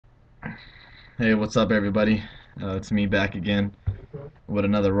Hey, what's up, everybody? It's me back again with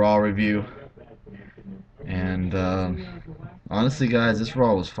another Raw review. And honestly, guys, this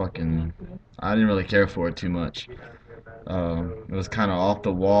Raw was fucking. I didn't really care for it too much. It was kind of off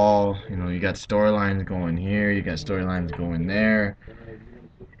the wall. You got storylines going here, you got storylines going there.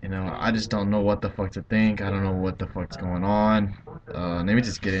 I just don't know what the fuck to think. I don't know what the fuck's going on. Let me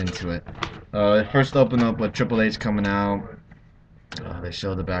just get into it. It first opened up with Triple H coming out. They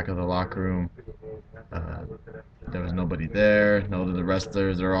showed the back of the locker room. Uh, there was nobody there. No of the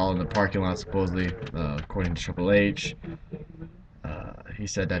wrestlers. They're all in the parking lot, supposedly, according to Triple H. He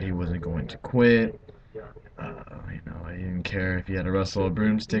said that he wasn't going to quit. He didn't care if he had to wrestle a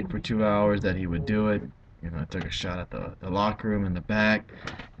broomstick for 2 hours, that he would do it. Took a shot at the locker room in the back.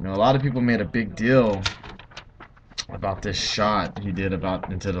 A lot of people made a big deal about this shot he did about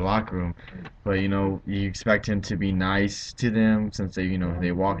into the locker room, but you expect him to be nice to them since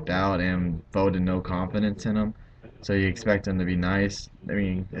they walked out and voted no confidence in him. So you expect him to be nice. I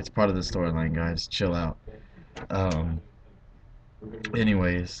mean, it's part of the storyline, guys. Chill out. Um,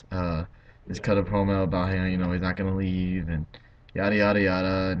 anyways, just cut a promo about him. He's not gonna leave and yada yada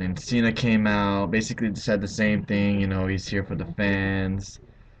yada. And then Cena came out, basically said the same thing. He's here for the fans.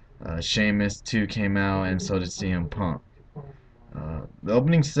 Sheamus too came out, and so did CM Punk. The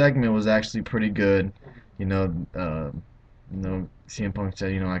opening segment was actually pretty good. You know, uh, CM Punk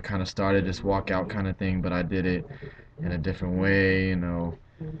said, I kind of started this walkout kind of thing, but I did it in a different way.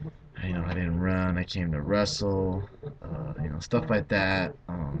 I didn't run. I came to wrestle. Stuff like that.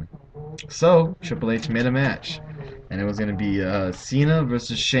 So Triple H made a match, and it was gonna be Cena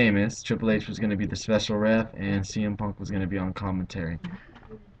versus Sheamus. Triple H was gonna be the special ref, and CM Punk was gonna be on commentary.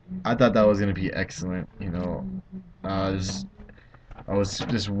 I thought that was gonna be excellent. I was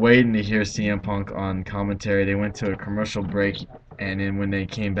just waiting to hear CM Punk on commentary. They went to a commercial break, and then when they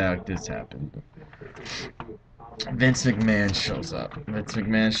came back, this happened. Vince McMahon shows up. Vince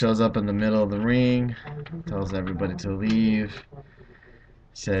McMahon shows up in the middle of the ring, tells everybody to leave.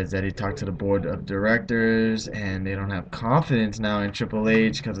 Says that he talked to the board of directors, and they don't have confidence now in Triple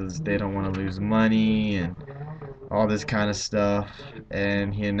H because they don't want to lose money and all this kind of stuff.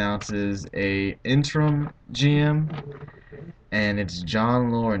 And he announces a interim GM, and it's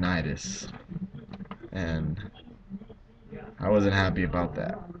John Laurinaitis, and I wasn't happy about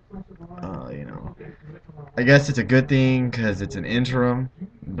that. I guess it's a good thing because it's an interim,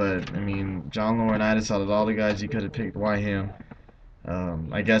 but I mean, John Laurinaitis, out of all the guys you could have picked, why him?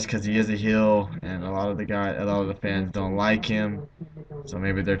 I guess because he is a heel, and a lot of the fans don't like him, so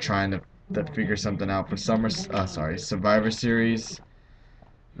maybe they're trying to figure something out for Survivor Series,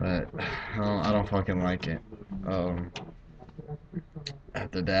 but I don't fucking like it. Um,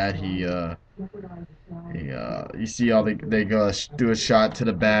 After that, you see they go do a shot to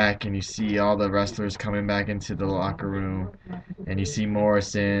the back, and you see all the wrestlers coming back into the locker room, and you see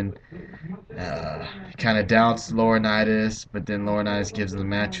Morrison kind of doubts Laurinaitis, but then Laurinaitis gives him the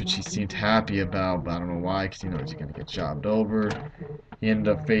match, which he seemed happy about, but I don't know why, because he's gonna get jobbed over. He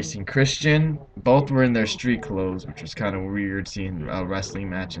ended up facing Christian. Both were in their street clothes, which was kind of weird seeing a wrestling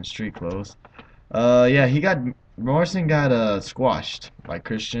match in street clothes. Yeah, Morrison got squashed by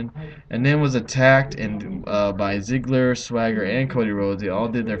Christian, and then was attacked by Ziggler, Swagger, and Cody Rhodes. They all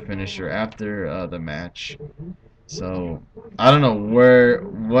did their finisher after the match. So I don't know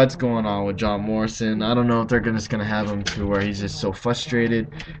what's going on with John Morrison. I don't know if they're just gonna have him to where he's just so frustrated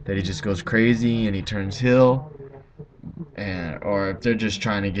that he just goes crazy and he turns heel, or if they're just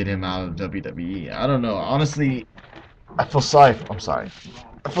trying to get him out of WWE. I don't know. Honestly, I feel sorry. I'm sorry.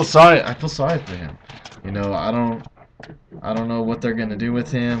 I feel sorry. I feel sorry for him. I don't know what they're gonna do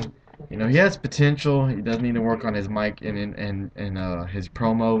with him. He has potential. He does need to work on his mic and his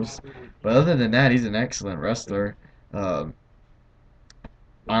promos. But other than that, he's an excellent wrestler. And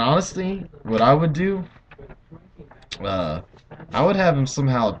honestly, what I would do, I would have him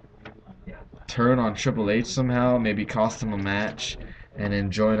somehow turn on Triple H somehow, maybe cost him a match, and then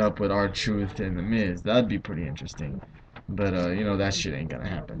join up with R-Truth and The Miz. That'd be pretty interesting. But that shit ain't gonna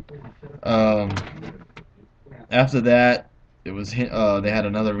happen. Um, After that, they had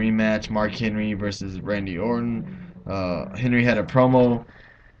another rematch, Mark Henry versus Randy Orton. Henry had a promo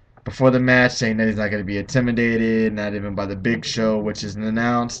before the match saying that he's not going to be intimidated, not even by the Big Show, which is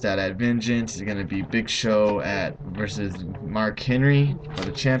announced that at Vengeance is going to be Big Show versus Mark Henry for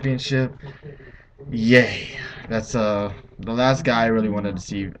the championship. Yay! That's the last guy I really wanted to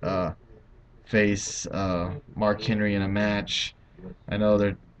see face Mark Henry in a match. I know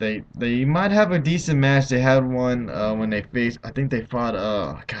they might have a decent match. They had one when they faced. I think they fought.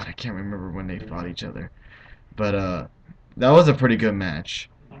 God, I can't remember when they fought each other. But that was a pretty good match.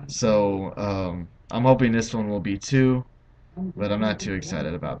 So I'm hoping this one will be too, but I'm not too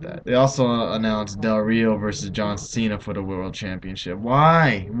excited about that. They also announced Del Rio versus John Cena for the World Championship.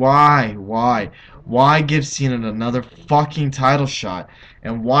 Why? Why? Why? Why give Cena another fucking title shot?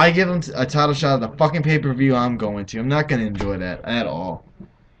 And why give him a title shot at the fucking pay-per-view I'm going to? I'm not going to enjoy that at all.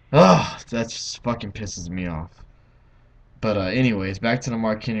 Ugh, that just fucking pisses me off. But anyways, back to the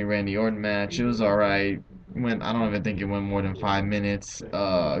Mark Henry Randy Orton match. It was alright. Went I don't even think it went more than 5 minutes.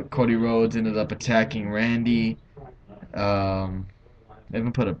 Cody Rhodes ended up attacking Randy. Um, they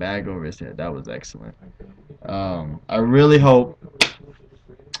even put a bag over his head. That was excellent. I really hope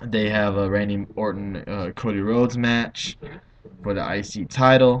they have a Randy Orton Cody Rhodes match for the IC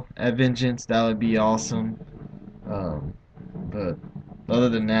title at Vengeance. That would be awesome. But other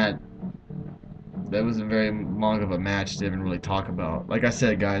than that, that wasn't very long of a match to even really talk about. Like I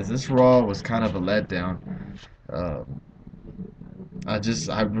said, guys, this Raw was kind of a letdown. Uh,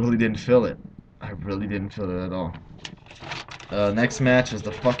 I really didn't feel it. I really didn't feel it at all. Next match was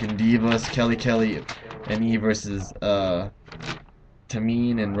the fucking Divas, Kelly and E versus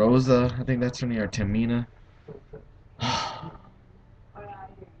Tamine and Rosa. I think that's her name, or Tamina.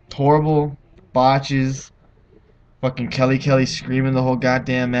 Horrible botches. Fucking Kelly screaming the whole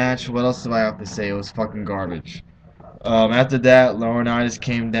goddamn match. What else do I have to say? It was fucking garbage. After that, Laurinaitis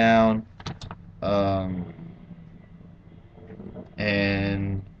came down um,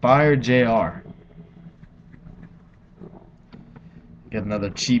 and fired JR. Get another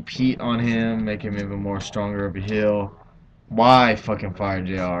cheap heat on him, make him even more stronger of a heel. Why fucking fire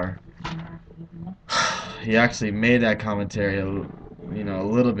JR? He actually made that commentary, a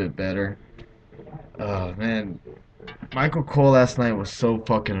little bit better. Oh man, Michael Cole last night was so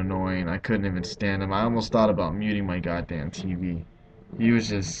fucking annoying. I couldn't even stand him. I almost thought about muting my goddamn TV. He was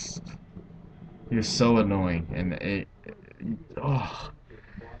just, he was so annoying, and oh,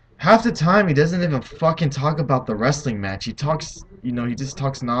 half the time he doesn't even fucking talk about the wrestling match. He talks, he just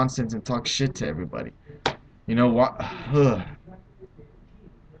talks nonsense and talks shit to everybody. You know what? I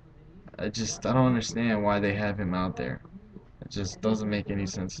don't understand why they have him out there. It just doesn't make any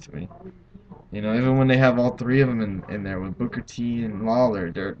sense to me. Even when they have all three of them in there with Booker T and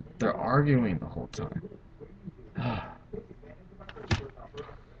Lawler, they're arguing the whole time.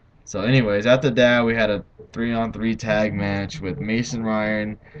 So anyways, after that we had a 3-on-3 tag match with Mason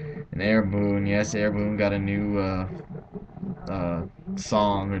Ryan and Air Boone. Yes, Air Boone got a new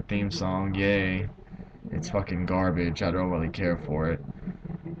song or theme song. Yay. It's fucking garbage. I don't really care for it.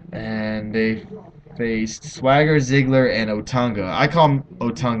 And they faced Swagger, Ziggler, and Otunga. I call him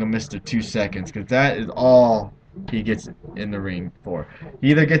Otunga Mr. 2 Seconds because that is all he gets in the ring for. He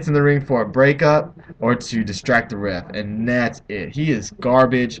either gets in the ring for a breakup or to distract the ref, and that's it. He is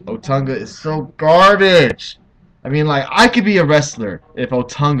garbage. Otunga is so garbage. I mean, like, I could be a wrestler if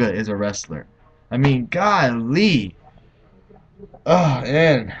Otunga is a wrestler. I mean, golly. Oh,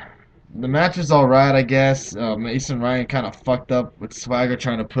 and the match was alright, I guess. Mason Ryan kind of fucked up with Swagger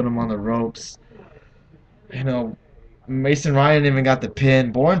trying to put him on the ropes. Mason Ryan even got the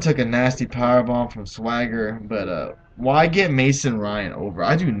pin. Bourne took a nasty powerbomb from Swagger, but why get Mason Ryan over?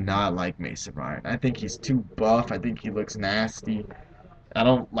 I do not like Mason Ryan. I think he's too buff. I think he looks nasty. I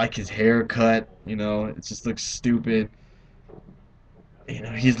don't like his haircut. It just looks stupid.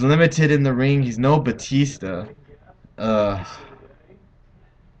 He's limited in the ring. He's no Batista. Uh,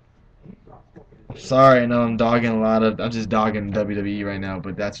 Sorry, I know I'm just dogging WWE right now,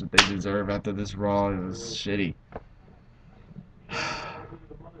 but that's what they deserve after this Raw. It was shitty.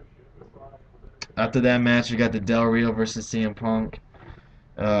 After that match, we got the Del Rio versus CM Punk.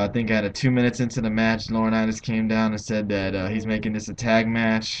 I think at 2 minutes into the match, Laurinaitis came down and said that he's making this a tag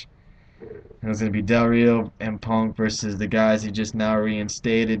match. It was going to be Del Rio and Punk versus the guys he just now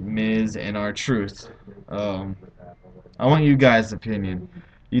reinstated, Miz and R-Truth. I want you guys' opinion.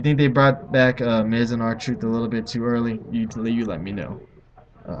 Do you think they brought back Miz and R-Truth a little bit too early? You let me know.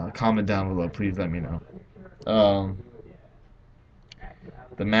 Comment down below, please let me know.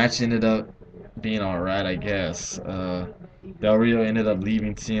 The match ended up being alright, I guess. Del Rio ended up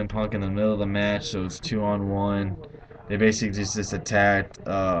leaving CM Punk in the middle of the match, so it's 2-on-1. They basically just attacked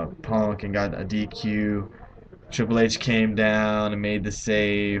Punk and got a DQ. Triple H came down and made the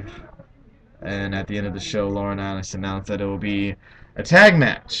save. And at the end of the show, Laurinaitis announced that it will be a tag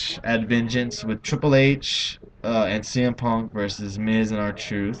match at Vengeance with Triple H and CM Punk versus Miz and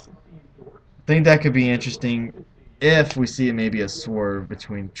R-Truth. I think that could be interesting if we see maybe a swerve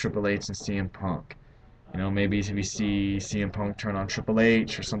between Triple H and CM Punk. Maybe if we see CM Punk turn on Triple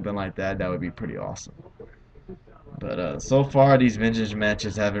H or something like that, that would be pretty awesome. But so far, these Vengeance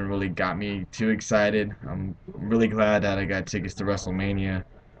matches haven't really got me too excited. I'm really glad that I got tickets to WrestleMania.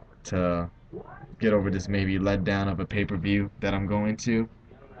 to get over this maybe letdown of a pay-per-view that I'm going to.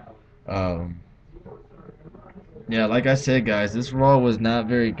 Um, yeah, like I said, guys, this Raw was not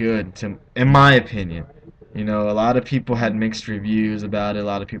very good, in my opinion. You know, a lot of people had mixed reviews about it. A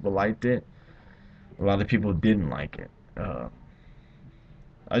lot of people liked it. A lot of people didn't like it.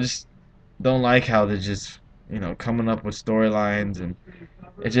 I just don't like how they're just, coming up with storylines, and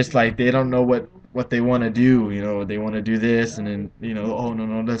it's just like they don't know what they want to do. You know, they want to do this, and then oh no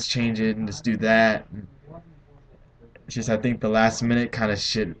no, let's change it and let's do that. It's just I think the last minute kind of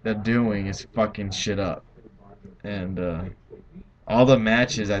shit they're doing is fucking shit up, and all the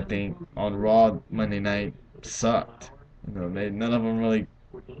matches I think on Raw Monday night sucked. None of them really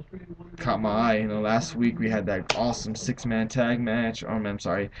caught my eye. Last week we had that awesome six-man tag match. I'm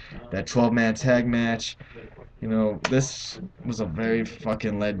sorry, that 12-man tag match. This was a very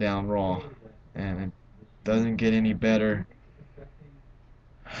fucking letdown Raw, and it doesn't get any better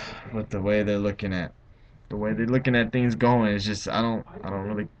with the way they're looking at things going. It's just I don't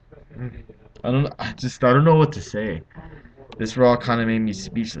really I don't know what to say. This Raw kind of made me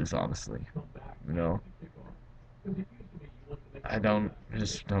speechless, honestly. You know, I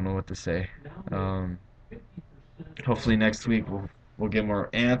just don't know what to say. Um, Hopefully next week we'll get more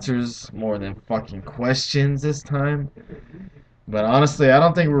answers, more than fucking questions this time. But honestly, I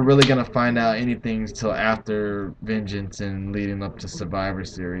don't think we're really gonna find out anything till after Vengeance and leading up to Survivor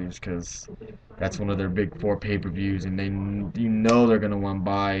Series, because that's one of their big four pay-per-views, and they're gonna want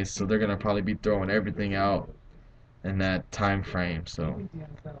buys, so they're gonna probably be throwing everything out in that time frame. So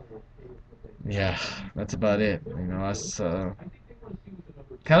yeah, that's about it. That's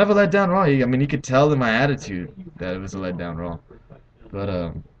kind of a letdown Raw. I mean, you could tell in my attitude that it was a letdown Raw. But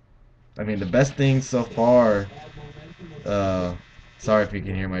I mean, the best thing so far. Uh, Sorry if you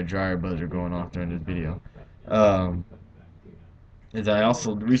can hear my dryer buzzer going off during this video. Um, is I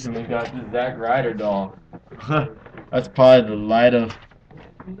also recently got this Zack Ryder doll. That's probably the light of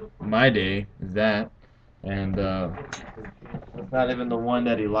my day. Is that, and it's not even the one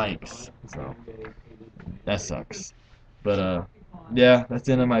that he likes. So that sucks. But yeah, that's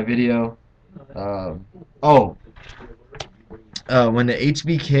the end of my video. Um, oh, when the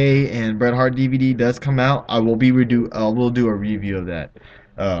HBK and Bret Hart DVD does come out, I will do a review of that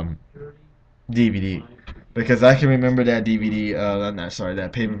um, DVD, because I can remember that DVD. I'm not sorry,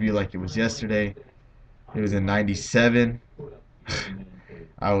 that pay-per-view like it was yesterday. It was in '97.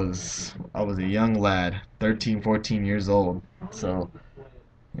 I was a young lad, 13, 14 years old. So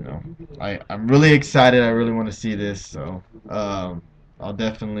I'm really excited. I really want to see this. So I'll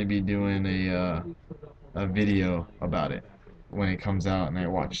definitely be doing a video about it when it comes out and I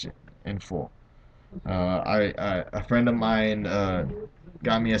watched it in full. A friend of mine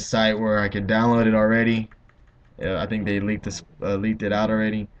got me a site where I could download it already. I think they leaked it out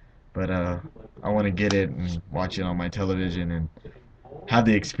already, but I want to get it and watch it on my television and have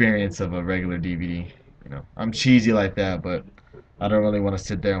the experience of a regular DVD. I'm cheesy like that, but I don't really want to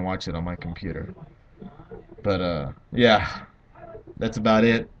sit there and watch it on my computer. But yeah, that's about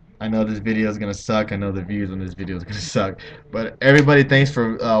it. I know this video is gonna suck. I know the views on this video is gonna suck. But everybody, thanks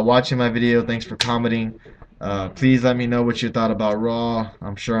for watching my video. Thanks for commenting. Please let me know what you thought about Raw.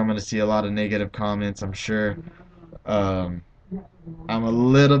 I'm sure I'm gonna see a lot of negative comments. I'm sure. Um, I'm a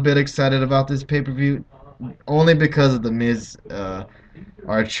little bit excited about this pay-per-view, only because of the Miz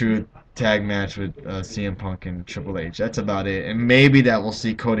R-Truth tag match with CM Punk and Triple H. That's about it. And maybe that we'll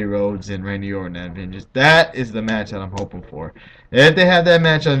see Cody Rhodes and Randy Orton at Vengeance. That is the match that I'm hoping for. If they have that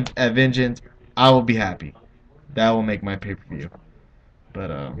match at Vengeance, I will be happy. That will make my pay-per-view.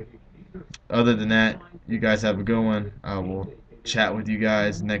 But other than that, you guys have a good one. I will chat with you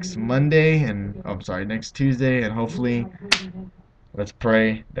guys next Monday, and I'm sorry, next Tuesday, and hopefully let's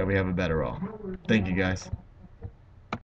pray that we have a better Raw. Thank you guys.